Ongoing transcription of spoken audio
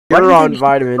You're on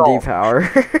vitamin D powder.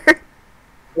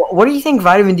 What do you think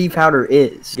vitamin D powder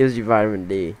is? Gives you vitamin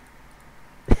D.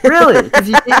 Really? Gives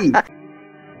you D.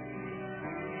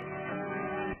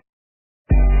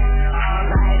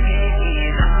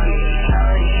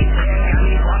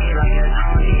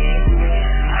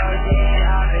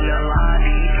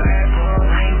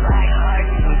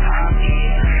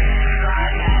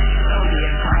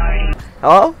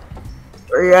 Hello?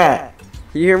 Where you at?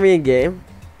 Can you hear me in game?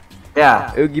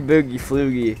 Yeah. Oogie boogie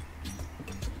floogie.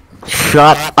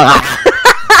 Shut up.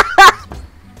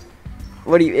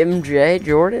 What are you, MJ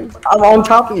Jordan? I'm on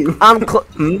top of you. I'm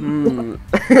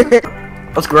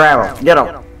Let's grab him. Get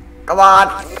him. Come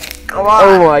on. Come on.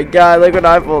 Oh my god, look what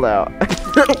I pulled out.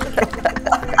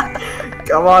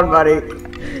 Come on, buddy.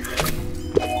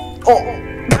 Oh.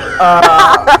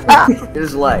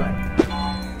 His leg.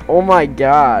 Oh my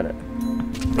god.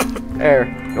 There,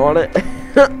 you want it?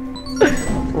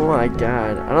 Oh my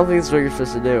god. I don't think this is what you're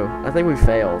supposed to do. I think we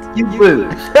failed. You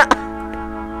lose.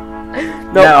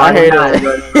 No, I hate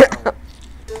it.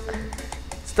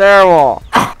 It's terrible.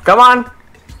 Come on.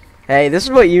 Hey, this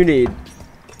is what you need.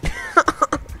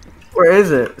 Where is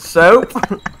it? Soap?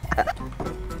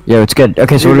 Yo, it's good.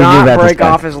 Okay, so what do we do not about this break guy?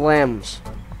 off his limbs.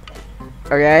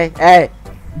 Okay? Hey.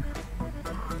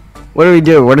 What do we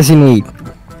do? What does he need?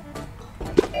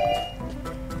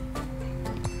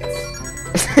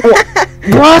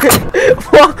 What?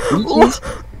 What?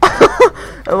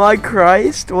 Am I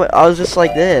Christ? What? I was just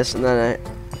like this, and then I.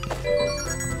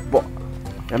 Well,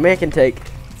 I mean, I can take.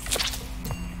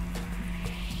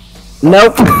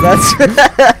 Nope. That's.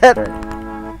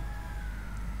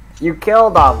 You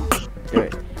killed him. Give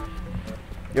it.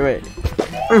 Give it.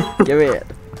 Give it.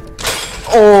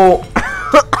 Oh.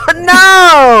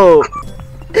 No!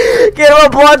 Get him a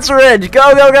blood syringe.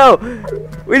 Go, go, go.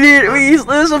 We use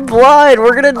some blood.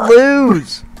 We're gonna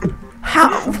lose.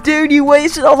 How, dude? You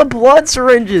wasted all the blood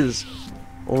syringes.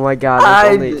 Oh my god.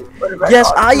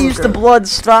 Yes, I used the blood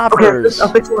stoppers. Okay,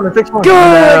 I'll fix one. I'll fix one.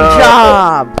 Good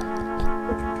job.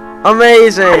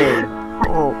 Amazing.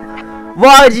 Oh.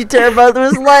 Why did you tear both of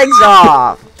his legs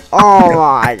off? Oh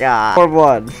my god. More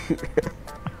blood.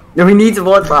 No, he needs a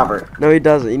blood stopper. No, he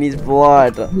doesn't. He needs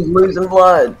blood. He's losing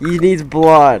blood. He needs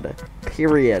blood.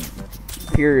 Period.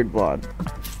 Period blood.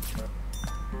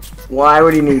 Why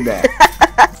would he need that?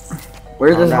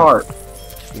 Where's his heart?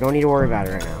 You don't need to worry about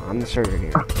it right now. I'm the surgeon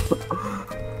here.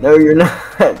 No, you're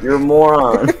not. You're a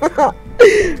moron.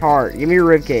 Heart. Give me your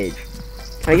rib cage.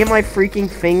 Can I get my freaking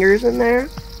fingers in there?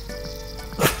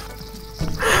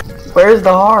 Where's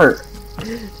the heart?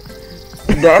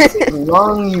 That's his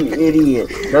lung, you idiot.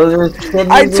 Those are his kidneys.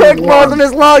 I took both of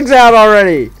his lungs out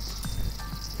already.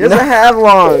 He doesn't have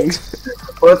lungs.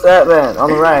 What's that then? On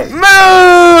the right.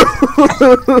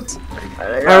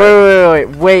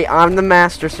 Move! Wait, I'm the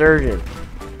master surgeon.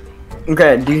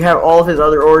 Okay, do you have all of his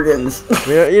other organs?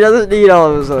 He doesn't need all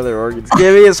of his other organs.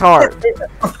 Give me his heart.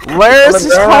 Where's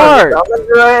his heart?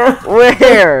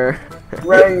 Where?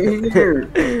 Right here.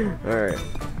 Alright.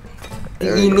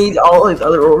 He needs all his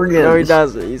other organs. No, he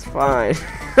doesn't. He's fine.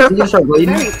 He just start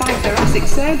bleeding. Very fine thoracic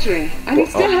surgery, and he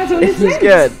still has all his He's limbs.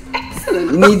 good.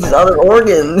 Excellent. He needs his other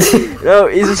organs. No,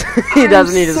 he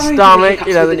doesn't need his stomach.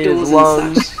 He doesn't need his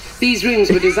lungs. These rooms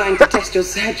were designed to test your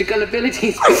surgical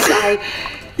abilities, but I...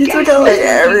 He took out like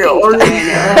every organ he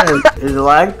has. His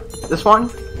leg? This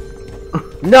one?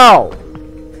 No!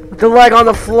 The leg on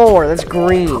the floor. That's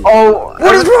green. Oh,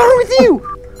 What is wrong with you?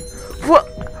 What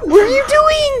are you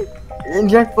doing?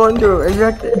 Inject blood into him.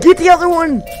 Inject it. Get the other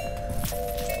one.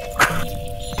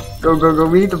 Go, go, go.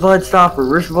 We need the blood stopper.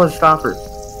 Where's the blood stopper?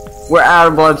 We're out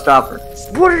of blood stopper.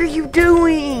 What are you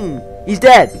doing? He's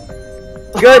dead.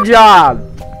 Good job.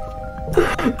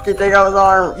 You take out his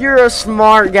arm. You're a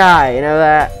smart guy. You know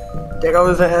that? Take out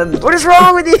his head. What is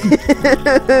wrong with you?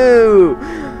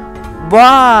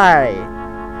 Bye.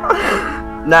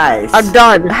 Nice. I'm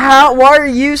done. Why are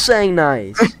you saying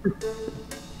nice?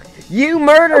 You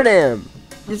murdered him.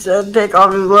 You said take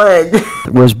off his leg.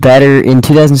 Was better in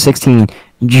 2016.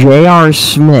 J.R.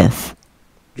 Smith.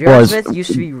 J.R. Smith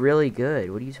used to be really good.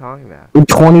 What are you talking about? In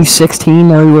 2016,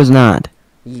 no, he was not.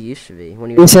 He used to be.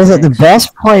 When he It was says that the six.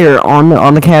 best player on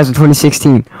the Cavs in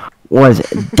 2016 was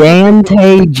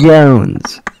Dante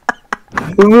Jones.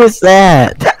 Who is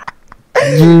that?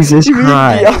 Jesus You mean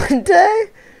Christ. Deontay?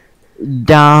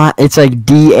 It's like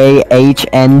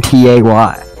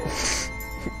D-A-H-N-T-A-Y.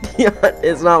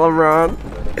 It's not LeBron.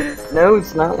 No,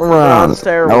 it's not LeBron's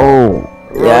terrible. No.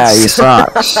 Yeah, he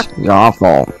sucks. He's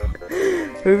awful.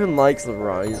 Who even likes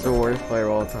LeBron? He's the worst player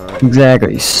of all time.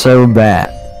 Exactly. So bad.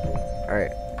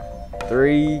 Alright.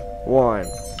 3, 1.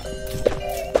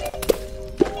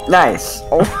 Nice.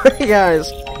 Oh my gosh,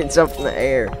 it's up in the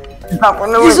air. Stop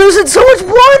what He's losing so much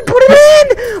blood. Put it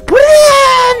in. Put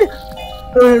it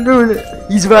in. doing it.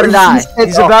 He's about to die. His head's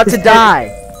He's off. about His to head-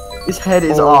 die. His head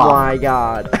is Oh off. my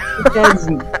god. His head's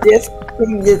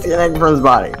disconnected from his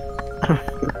body.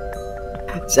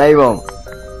 Save him.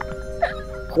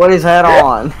 Put his head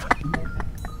on.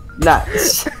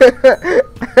 Nice.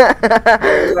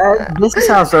 This is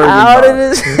how surgeons How are did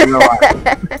his in real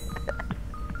life.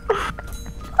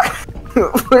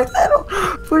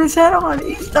 Put his head on.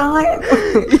 He's dying.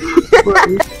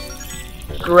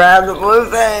 Grab the blue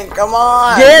thing. Come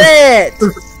on. Get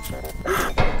it?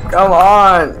 Come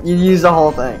on. You use the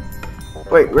whole thing.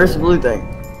 Wait, where's the blue thing?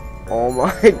 Oh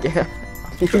my god.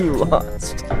 You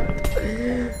lost.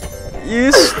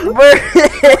 Where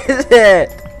is it?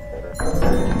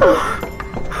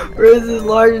 Where's his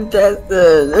large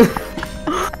intestine?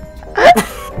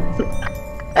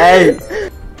 Hey.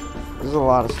 There's a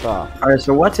lot of stuff. Alright,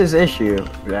 so what's his issue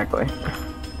exactly?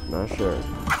 Not sure.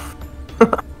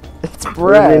 It's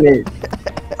bread.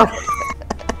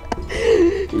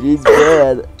 He needs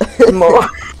bread. More.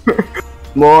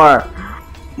 More.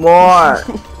 More.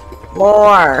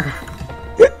 More.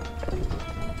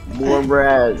 More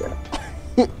bread.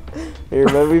 Here,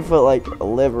 maybe we put like a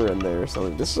liver in there or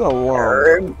something. This is a long.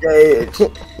 Rib cage.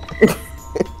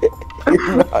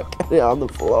 You're not getting on the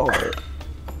floor.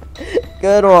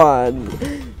 Good one.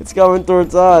 It's coming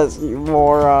towards us, you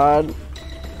moron.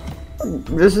 I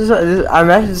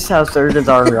imagine this is how surgeons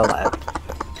are in real life.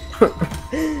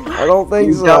 I don't think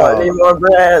You so. don't need more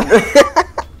bread.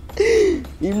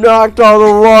 You knocked all the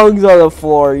lungs on the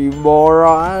floor, you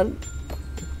moron.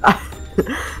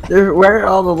 Where are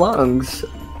all the lungs?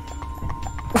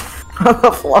 On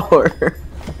the floor.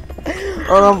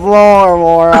 On the floor,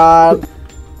 moron.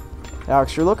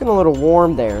 Alex, you're looking a little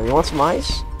warm there. You want some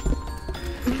ice?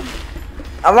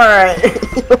 I'm alright.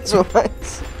 You want some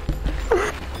ice?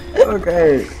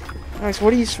 Okay. Alex,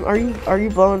 what are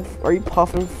you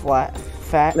puffing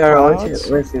fat No, clouds?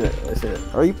 let's see that. Let's see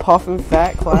that. Are you puffing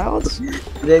fat clouds? You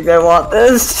think they want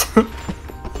this?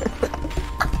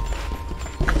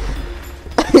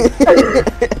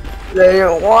 They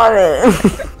didn't want it.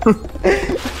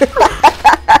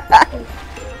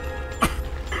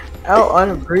 How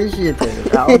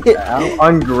unappreciative. How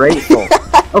ungrateful.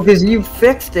 Oh, because you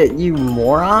fixed it, you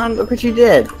moron. Look what you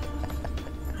did.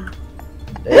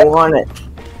 They want it.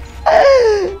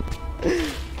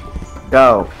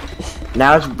 Go.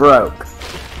 Now it's broke.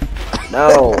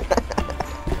 No.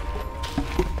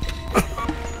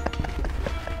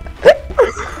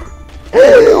 Put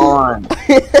it on.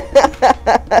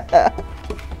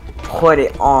 Put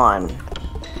it on.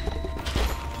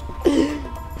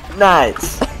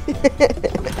 Nice.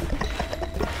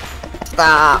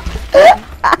 Stop.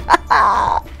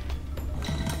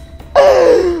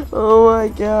 Oh my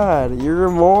god, you're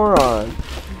a moron.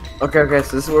 Okay,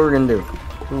 so this is what we're gonna do.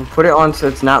 We'll put it on so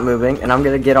it's not moving, and I'm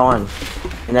gonna get on.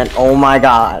 And then, oh my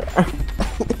god.